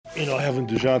Having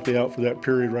DeJounte out for that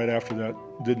period right after that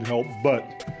didn't help,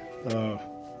 but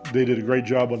they did a great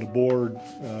job on the board.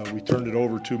 We turned it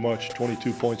over too much,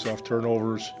 22 points off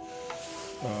turnovers.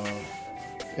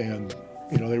 And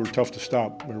they were tough to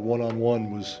stop. Their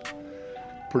one-on-one was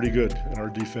pretty good, and our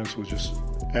defense was just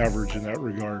average in that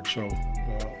regard. So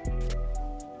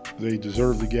they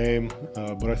deserved the game,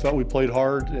 but I thought we played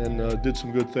hard and did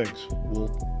some good things. We'll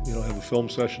have a film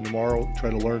session tomorrow, try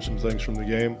to learn some things from the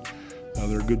game.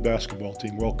 They're a good basketball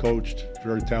team, well coached,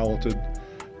 very talented,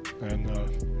 and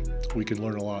we can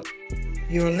learn a lot.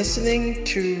 You're listening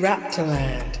to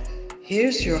Raptorland.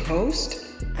 Here's your host,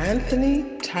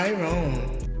 Anthony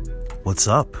Tyrone. What's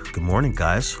up? Good morning,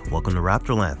 guys. Welcome to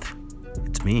Raptorland.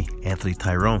 It's me, Anthony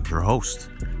Tyrone, your host.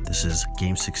 This is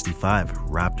Game 65,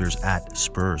 Raptors at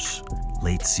Spurs.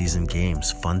 Late season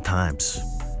games, fun times.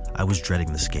 I was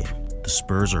dreading this game. The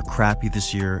Spurs are crappy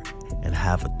this year and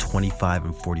have a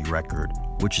 25-40 record,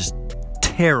 which is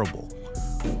terrible.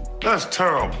 That's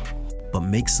terrible. But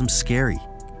makes them scary.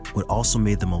 What also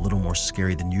made them a little more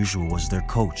scary than usual was their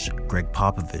coach, Greg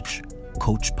Popovich.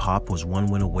 Coach Pop was one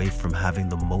win away from having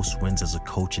the most wins as a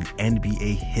coach in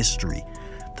NBA history.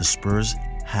 The Spurs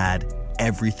had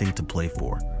everything to play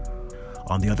for.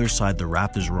 On the other side, the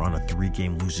Raptors were on a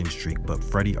 3-game losing streak, but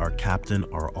Freddie, our captain,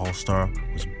 our all-star,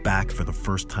 was back for the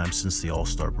first time since the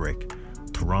all-star break.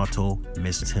 Toronto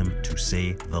missed him, to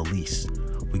say the least.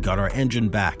 We got our engine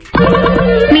back.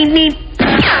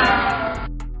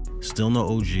 Still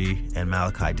no OG, and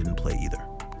Malachi didn't play either,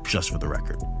 just for the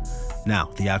record.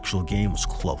 Now, the actual game was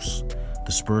close.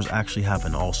 The Spurs actually have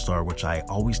an all-star, which I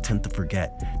always tend to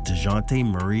forget. DeJounte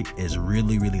Murray is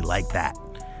really like that.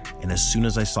 And as soon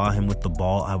as I saw him with the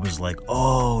ball, I was like,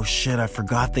 oh shit, I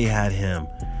forgot they had him.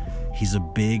 He's a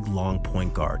big, long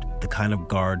point guard, the kind of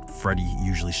guard Freddie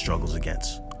usually struggles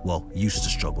against. Well, used to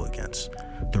struggle against.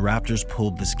 The Raptors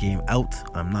pulled this game out.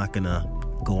 I'm not gonna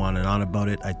go on and on about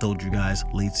it. I told you guys,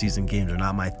 late season games are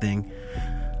not my thing.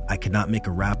 I cannot make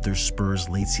a Raptors-Spurs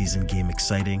late season game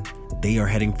exciting. They are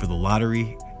heading for the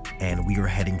lottery, and we are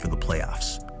heading for the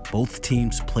playoffs. Both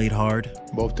teams played hard.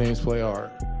 Both teams play hard.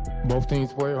 Both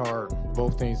teams play hard.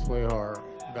 Both teams play hard.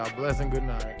 God bless and good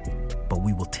night. But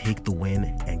we will take the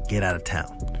win and get out of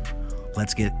town.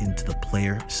 Let's get into the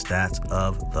player stats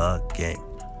of the game.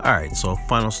 All right, so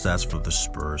final stats for the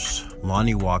Spurs.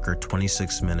 Lonnie Walker,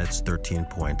 26 minutes, 13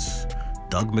 points.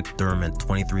 Doug McDermott,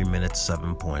 23 minutes,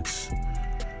 7 points.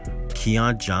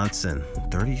 Keon Johnson,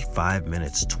 35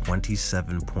 minutes,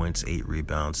 27 points, 8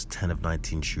 rebounds, 10 of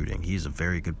 19 shooting. He's a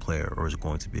very good player, or is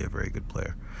going to be a very good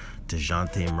player.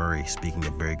 DeJounte Murray, speaking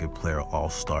of very good player,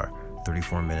 all-star,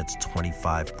 34 minutes,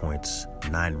 25 points,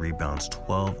 9 rebounds,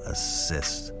 12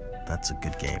 assists. That's a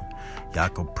good game.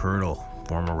 Jakob Poeltl,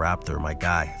 former Raptor, my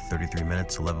guy, 33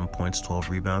 minutes, 11 points, 12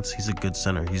 rebounds. He's a good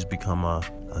center. He's become a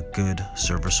good,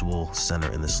 serviceable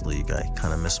center in this league. I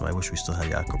kind of miss him. I wish we still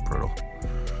had Jakob Poeltl.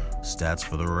 Stats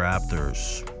for the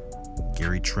Raptors.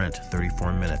 Gary Trent,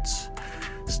 34 minutes.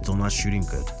 Still not shooting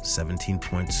good. 17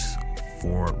 points,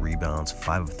 4 rebounds,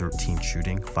 5 of 13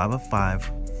 shooting. 5 of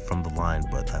 5 from the line,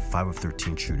 but that 5 of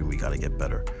 13 shooting, we got to get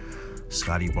better.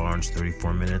 Scotty Barnes,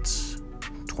 34 minutes,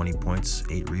 20 points,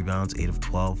 8 rebounds, 8 of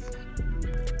 12.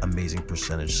 Amazing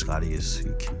percentage. Scotty is,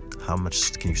 how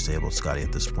much can you say about Scotty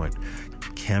at this point?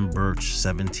 Cam Birch,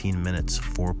 17 minutes,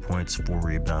 4 points, 4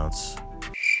 rebounds.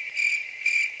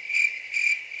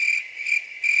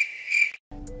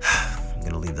 I'm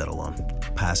going to leave that alone.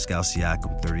 Pascal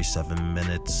Siakam, 37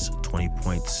 minutes, 20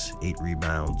 points, 8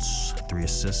 rebounds, 3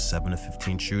 assists, 7 of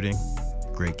 15 shooting.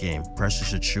 Great game.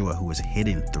 Precious Achiuwa, who was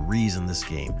hitting threes in this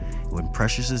game. When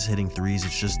Precious is hitting threes,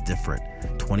 it's just different.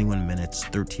 21 minutes,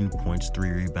 13 points, 3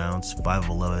 rebounds, 5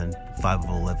 of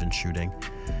 11 shooting.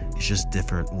 It's just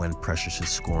different when Precious is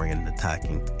scoring and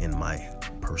attacking, in my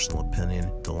personal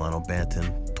opinion. Delano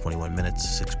Banton, 21 minutes,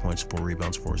 6 points, 4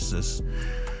 rebounds, 4 assists.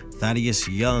 Thaddeus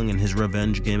Young in his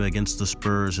revenge game against the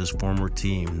Spurs, his former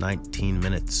team, 19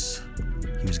 minutes.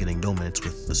 He was getting no minutes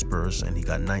with the Spurs, and he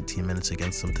got 19 minutes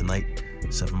against them tonight.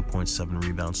 7 points, 7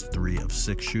 rebounds, 3 of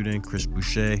 6 shooting. Chris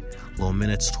Boucher, low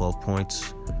minutes, 12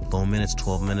 points. Low minutes,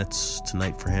 12 minutes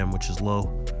tonight for him, which is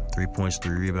low. 3 points,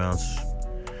 3 rebounds.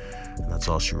 And that's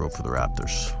all she wrote for the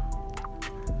Raptors.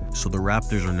 So the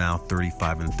Raptors are now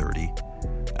 35-30.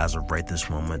 As of right this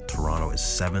moment, Toronto is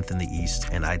 7th in the East,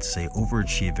 and I'd say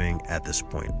overachieving at this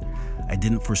point. I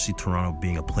didn't foresee Toronto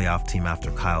being a playoff team after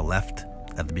Kyle left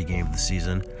at the beginning of the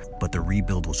season, but the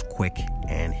rebuild was quick,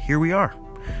 and here we are.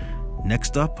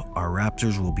 Next up, our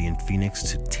Raptors will be in Phoenix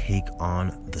to take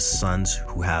on the Suns,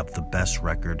 who have the best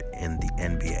record in the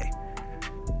NBA.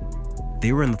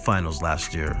 They were in the finals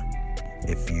last year,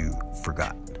 if you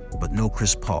forgot. but no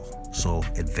Chris Paul, so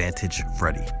advantage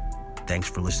Freddie. Thanks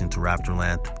for listening to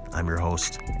Raptorland. I'm your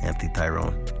host, Anthony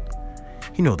Tyrone.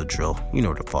 You know the drill. You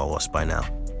know to follow us by now.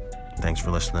 Thanks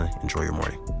for listening. Enjoy your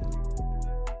morning.